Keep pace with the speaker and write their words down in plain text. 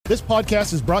This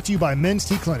podcast is brought to you by Men's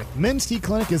T Clinic. Men's T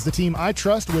Clinic is the team I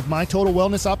trust with my total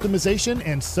wellness optimization,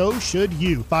 and so should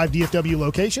you. 5 DFW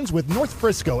locations with North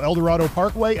Frisco, Eldorado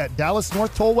Parkway at Dallas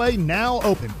North Tollway now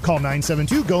open. Call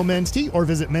 972-GO-MEN'S-T or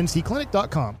visit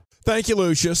mensteclinic.com. Thank you,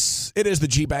 Lucius. It is the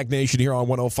G-Bag Nation here on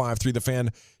 105.3 The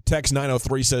Fan. Text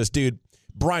 903 says, dude,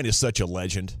 Brian is such a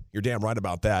legend. You're damn right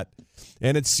about that.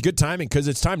 And it's good timing because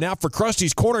it's time now for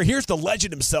Krusty's Corner. Here's the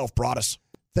legend himself, Broadus.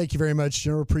 Thank you very much,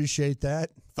 General. Appreciate that.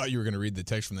 Thought you were going to read the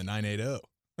text from the 980.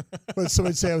 But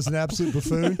somebody say I was an absolute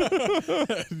buffoon?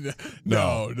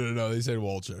 No. They said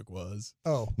Walchuk was.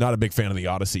 Oh. Not a big fan of the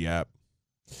Odyssey app.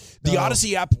 The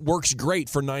Odyssey app works great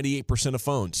for 98% of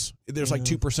phones. There's like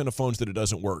 2% of phones that it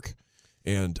doesn't work.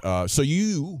 And so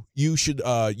you should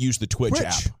use the Twitch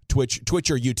app. Twitch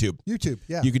or YouTube. YouTube,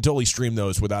 yeah. You can totally stream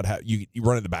those without you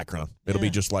run it in the background. It'll be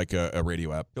just like a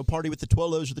radio app. Go party with the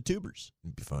Twillos or the Tubers.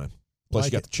 It'll be fine. Plus,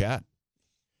 you got the chat.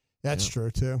 That's true,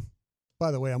 too.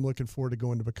 By the way, I'm looking forward to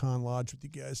going to Pecan Lodge with you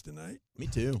guys tonight. Me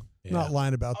too. Yeah. Not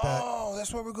lying about that. Oh,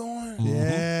 that's where we're going?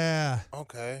 Yeah.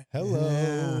 Okay.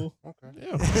 Hello. Yeah. Okay.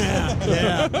 Yeah.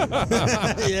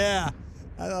 Yeah.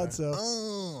 I thought so.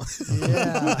 Oh.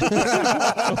 Yeah.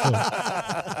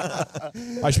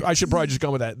 I should probably just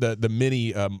go with that the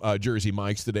mini Jersey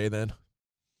Mikes today then.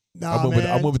 No, I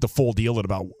went with the full deal at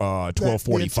about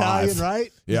 12:45. Italian,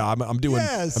 right? Yeah, I'm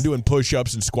doing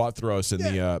push-ups and squat throws in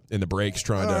the breaks,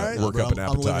 trying to work up an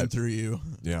appetite. I'm living through you.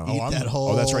 Yeah, That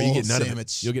whole that's right. You get none sandwich. of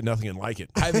it. You'll get nothing like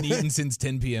it. I haven't eaten since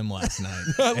 10 p.m. last night.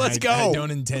 Let's go. I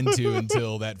don't intend to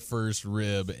until that first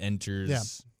rib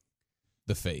enters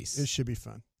the face. It should be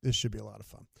fun. This should be a lot of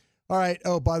fun. All right.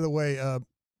 Oh, by the way,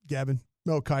 Gavin,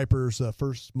 Mel Kiper's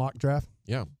first mock draft.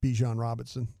 Yeah. Bijan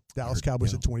Robinson. Dallas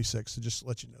Cowboys at 26, so just to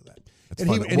let you know that. That's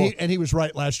and he was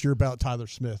right last year about Tyler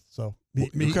Smith, so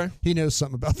he knows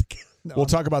something about the no, We'll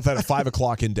talk about that at 5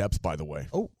 o'clock in depth, by the way.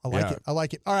 Oh, I like it. I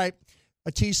like it. All right.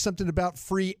 I teased something about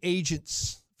free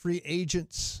agents.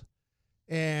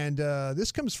 And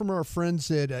this comes from our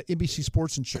friends at NBC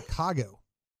Sports in Chicago.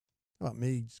 How about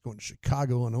me just going to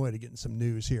Chicago, Illinois to get some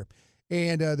news here.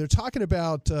 And they're talking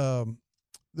about the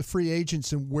free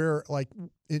agents and where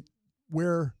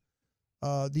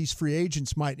these free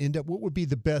agents might end up. What would be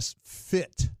the best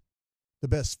fit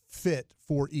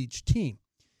for each team?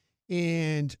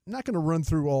 And I'm not going to run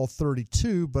through all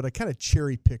 32, but I kind of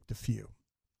cherry-picked a few.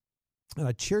 And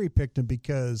I cherry-picked them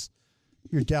because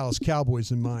your Dallas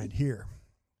Cowboys in mind here.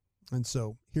 And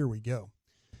so here we go.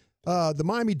 The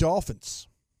Miami Dolphins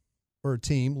are a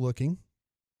team looking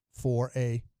for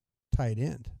a tight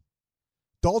end.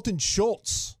 Dalton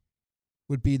Schultz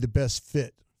would be the best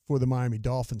fit for the Miami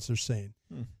Dolphins, they're saying.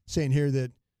 Saying here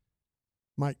that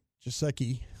Mike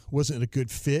Gesicki wasn't a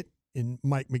good fit in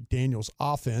Mike McDaniel's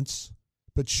offense,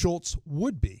 but Schultz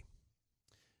would be.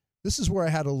 This is where I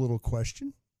had a little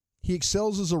question. He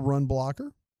excels as a run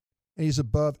blocker, and he's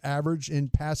above average in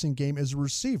passing game as a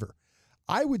receiver.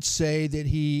 I would say that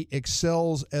he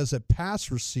excels as a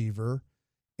pass receiver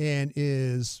and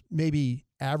is maybe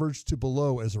average to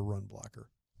below as a run blocker.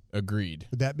 Agreed.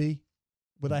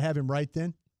 Would I have him right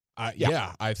then?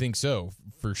 Yeah, I think so,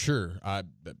 for sure.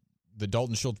 The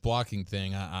Dalton Schultz blocking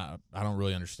thing, I don't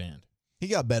really understand. He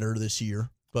got better this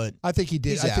year, but I think he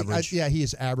did. He's average. He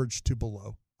is average to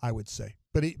below, I would say.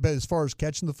 But as far as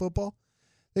catching the football,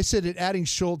 they said that adding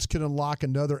Schultz could unlock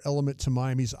another element to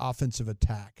Miami's offensive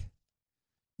attack.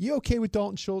 You okay with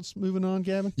Dalton Schultz moving on,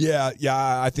 Gavin? Yeah,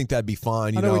 I think that'd be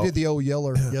fine. I know we did the old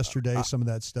Yeller yesterday, some of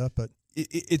that stuff, but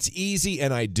it's easy,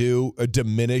 and I do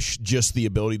diminish just the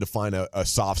ability to find a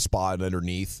soft spot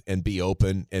underneath and be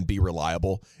open and be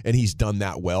reliable, and he's done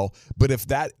that well. But if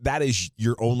that is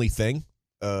your only thing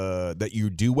that you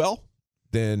do well,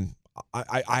 then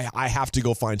I have to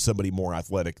go find somebody more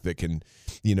athletic that can,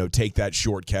 take that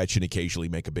short catch and occasionally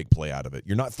make a big play out of it.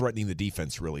 You're not threatening the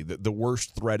defense, really. The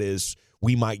worst threat is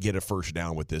we might get a first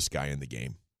down with this guy in the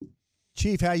game.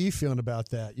 Chief, how you feeling about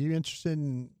that? You interested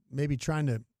in maybe trying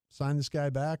to sign this guy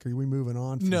back, or are we moving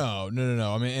on? No.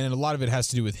 I mean, and a lot of it has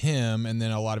to do with him, and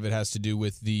then a lot of it has to do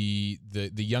with the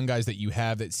young guys that you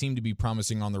have that seem to be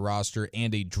promising on the roster,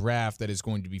 and a draft that is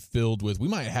going to be filled with. We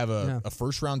might have a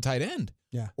first-round tight end.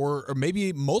 Yeah. Or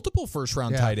maybe multiple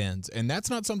first-round tight ends, and that's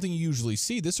not something you usually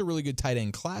see. This is a really good tight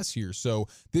end class here, so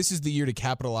this is the year to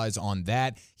capitalize on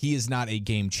that. He is not a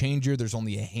game changer. There's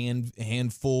only a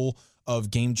handful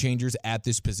of game changers at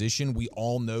this position. We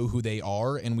all know who they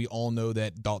are, and we all know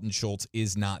that Dalton Schultz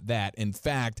is not that. In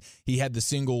fact, he had the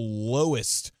single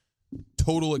lowest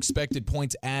total expected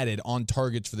points added on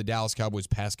targets for the Dallas Cowboys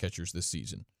pass catchers this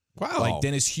season. Wow. Like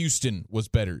Dennis Houston was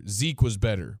better. Zeke was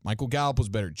better. Michael Gallup was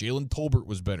better. Jalen Tolbert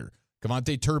was better.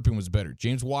 Kevontae Turpin was better.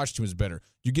 James Washington was better.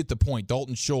 You get the point.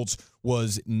 Dalton Schultz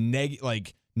was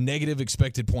negative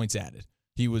expected points added.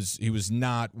 He was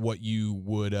not what you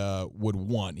would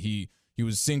want. He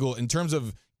was single in terms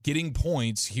of getting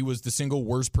points. He was the single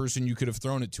worst person you could have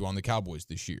thrown it to on the Cowboys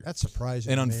this year. That's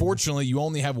surprising. And unfortunately, you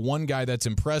only have one guy that's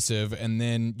impressive, and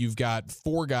then you've got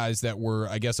 4 guys that were,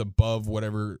 I guess, above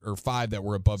whatever, or 5 that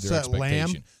were above their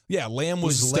expectation. Lamb? Yeah, Lamb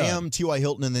was Lamb, T.Y.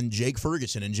 Hilton, and then Jake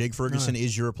Ferguson. And Jake Ferguson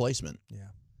is your replacement. Yeah.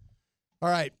 All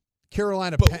right.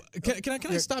 Carolina. Can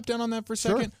I stop down on that for a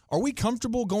second? Sure. Are we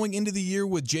comfortable going into the year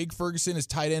with Jake Ferguson as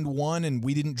tight end 1, and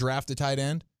we didn't draft a tight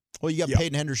end? Well, you got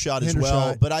Peyton Hendershot as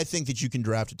well, but I think that you can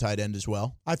draft a tight end as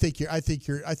well. I think you're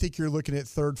looking at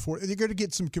 3rd, 4th. You're going to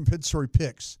get some compensatory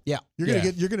picks. Yeah, you're going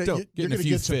to get a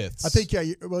few some fifths. I think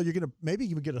you're going to maybe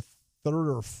even get a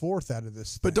 3rd or 4th out of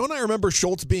this. But don't I remember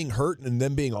Schultz being hurt and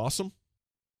them being awesome?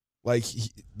 Like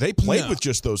they played with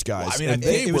just those guys. Well, I mean, and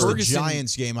it was the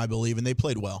Giants game, I believe, and they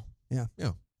played well.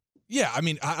 Yeah, I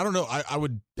mean, I don't know. I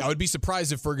would be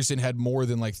surprised if Ferguson had more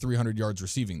than like 300 yards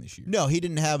receiving this year. No, he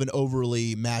didn't have an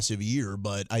overly massive year,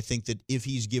 but I think that if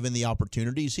he's given the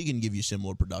opportunities, he can give you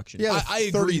similar production. Yeah,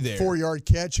 I agree there. 34-yard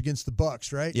catch against the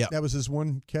Bucs, right? Yeah. That was his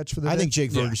one catch for the day? I think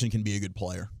Jake Ferguson can be a good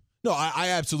player. No, I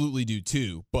absolutely do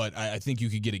too, but I think you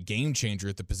could get a game changer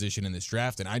at the position in this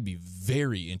draft, and I'd be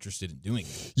very interested in doing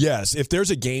it. Yes, if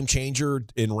there's a game changer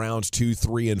in rounds 2,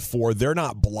 3, and 4, they're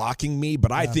not blocking me,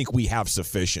 but I think we have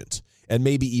sufficient, and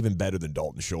maybe even better than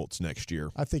Dalton Schultz next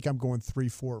year. I think I'm going 3,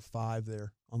 4, or 5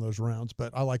 there on those rounds,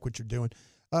 but I like what you're doing.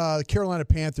 Carolina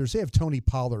Panthers, they have Tony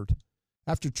Pollard.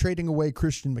 After trading away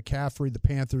Christian McCaffrey, the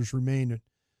Panthers remain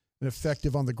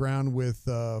effective on the ground with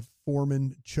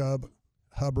Foreman, Chuba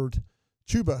Hubbard,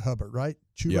 right?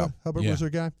 Hubbard was their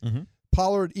guy. Mm-hmm.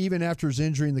 Pollard, even after his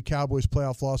injury in the Cowboys'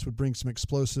 playoff loss, would bring some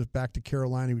explosive back to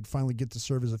Carolina. He would finally get to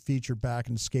serve as a feature back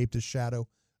and escape the shadow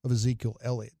of Ezekiel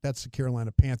Elliott. That's the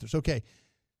Carolina Panthers. Okay,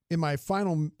 in my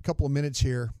final couple of minutes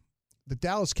here, the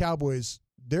Dallas Cowboys,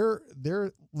 they're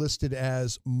listed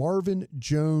as Marvin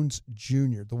Jones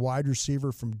Jr., the wide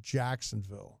receiver from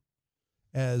Jacksonville,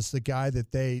 as the guy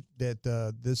that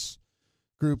this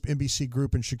group, NBC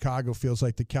group in Chicago, feels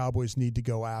like the Cowboys need to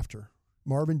go after.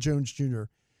 Marvin Jones Jr.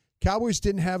 Cowboys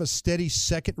didn't have a steady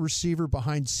second receiver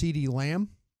behind CeeDee Lamb.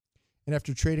 And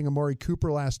after trading Amari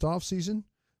Cooper last offseason,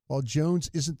 while Jones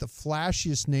isn't the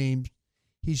flashiest name,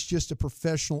 he's just a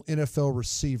professional NFL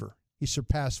receiver. He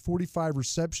surpassed 45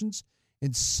 receptions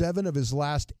in 7 of his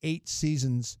last 8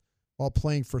 seasons while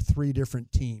playing for 3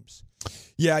 different teams.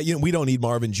 Yeah, we don't need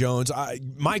Marvin Jones.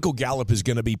 Michael Gallup is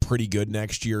going to be pretty good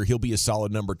next year. He'll be a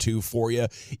solid number 2 for you.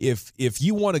 If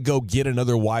you want to go get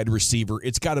another wide receiver,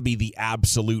 it's got to be the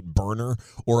absolute burner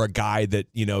or a guy that,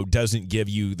 doesn't give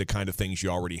you the kind of things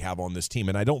you already have on this team.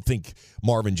 And I don't think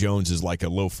Marvin Jones is like a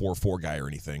low 4.4 guy or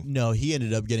anything. No, he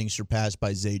ended up getting surpassed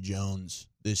by Zay Jones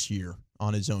this year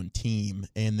on his own team.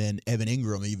 And then Evan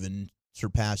Ingram even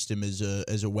surpassed him as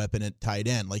a weapon at tight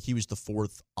end. Like he was the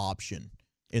 4th option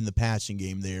in the passing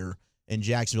game there in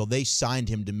Jacksonville. They signed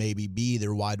him to maybe be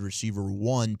their wide receiver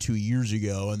 1 2 years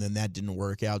ago, and then that didn't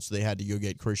work out, so they had to go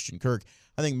get Christian Kirk.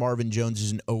 I think Marvin Jones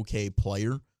is an okay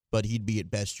player, but he'd be at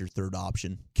best your 3rd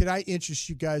option. Could I interest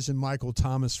you guys in Michael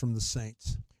Thomas from the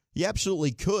Saints? You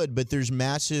absolutely could, but there's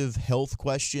massive health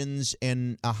questions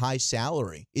and a high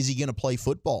salary. Is he going to play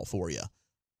football for you?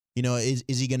 Is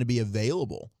he going to be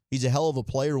available? He's a hell of a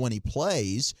player when he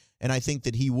plays, and I think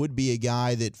that he would be a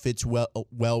guy that fits well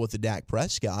with the Dak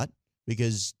Prescott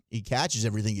because he catches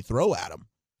everything you throw at him.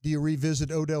 Do you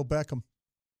revisit Odell Beckham?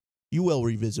 You will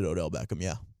revisit Odell Beckham,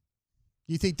 yeah.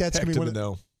 You think that's going to be one of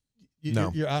no?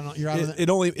 You're out of that?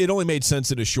 It only made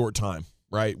sense in a short time,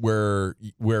 right? Where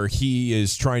he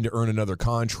is trying to earn another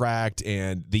contract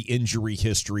and the injury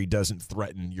history doesn't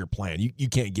threaten your plan. You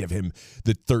can't give him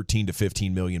the 13 to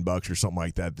 15 million bucks or something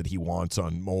like that he wants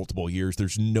on multiple years.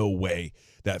 There's no way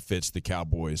that fits the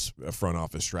Cowboys front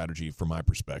office strategy from my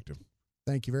perspective.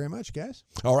 Thank you very much, guys.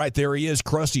 All right, there he is,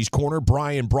 Krusty's Corner.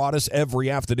 Brian Broaddus every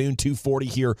afternoon, 2:40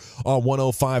 here on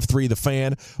 105.3 The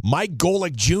Fan. Mike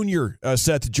Golick Jr.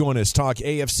 Set to join us, talk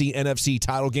AFC, NFC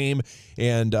title game,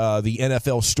 and the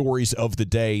NFL stories of the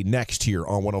day next here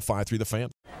on 105.3 The Fan.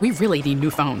 We really need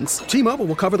new phones. T-Mobile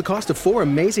will cover the cost of 4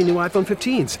 amazing new iPhone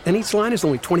 15s, and each line is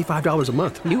only $25 a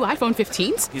month. New iPhone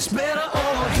 15s? It's better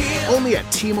over here. Only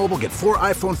at T-Mobile, get 4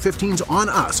 iPhone 15s on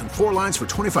us and 4 lines for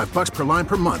 $25 per line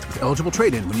per month with eligible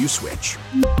trade-in when you switch.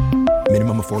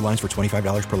 Minimum of 4 lines for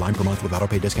 $25 per line per month with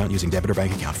autopay discount using debit or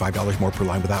bank account. $5 more per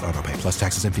line without autopay, plus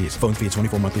taxes and fees. Phone fee at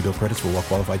 24 monthly bill credits for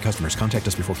well-qualified customers. Contact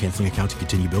us before canceling account to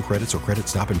continue bill credits or credit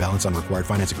stop and balance on required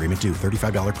finance agreement due.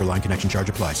 $35 per line connection charge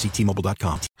applies. See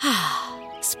T-Mobile.com.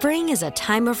 Spring is a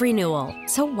time of renewal,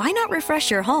 so why not refresh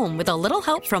your home with a little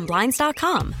help from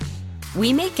Blinds.com?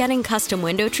 We make getting custom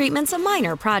window treatments a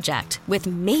minor project with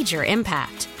major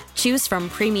impact. Choose from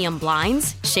premium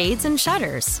blinds, shades, and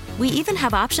shutters. We even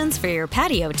have options for your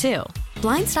patio, too.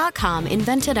 Blinds.com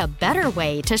invented a better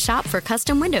way to shop for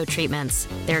custom window treatments.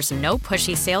 There's no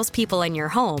pushy salespeople in your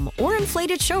home or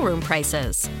inflated showroom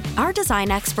prices. Our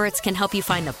design experts can help you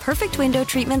find the perfect window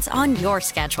treatments on your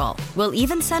schedule. We'll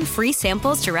even send free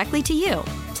samples directly to you.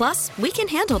 Plus, we can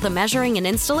handle the measuring and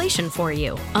installation for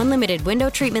you. Unlimited window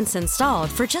treatments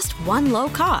installed for just one low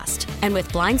cost. And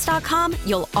with Blinds.com,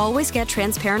 you'll always get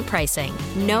transparent pricing.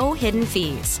 No hidden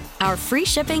fees. Our free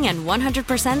shipping and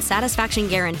 100% satisfaction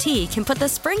guarantee can put the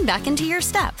spring back into your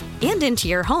step and into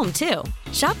your home, too.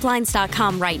 Shop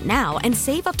Blinds.com right now and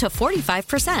save up to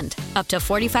 45%. Up to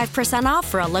 45% off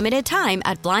for a limited time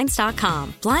at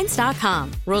Blinds.com.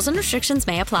 Blinds.com. Rules and restrictions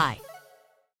may apply.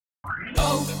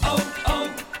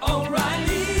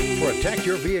 O'Reilly. Protect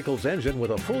your vehicle's engine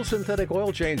with a full synthetic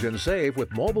oil change and save with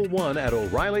Mobil 1 at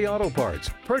O'Reilly Auto Parts.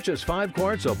 Purchase 5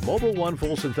 quarts of Mobil 1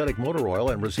 full synthetic motor oil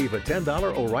and receive a $10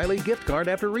 O'Reilly gift card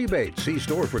after rebate. See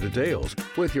store for details.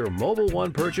 With your Mobil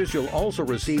 1 purchase, you'll also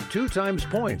receive 2 times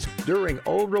points during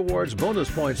O Rewards Bonus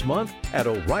Points Month at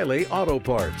O'Reilly Auto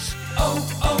Parts.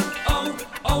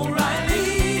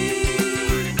 O'Reilly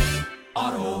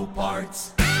Auto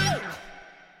Parts.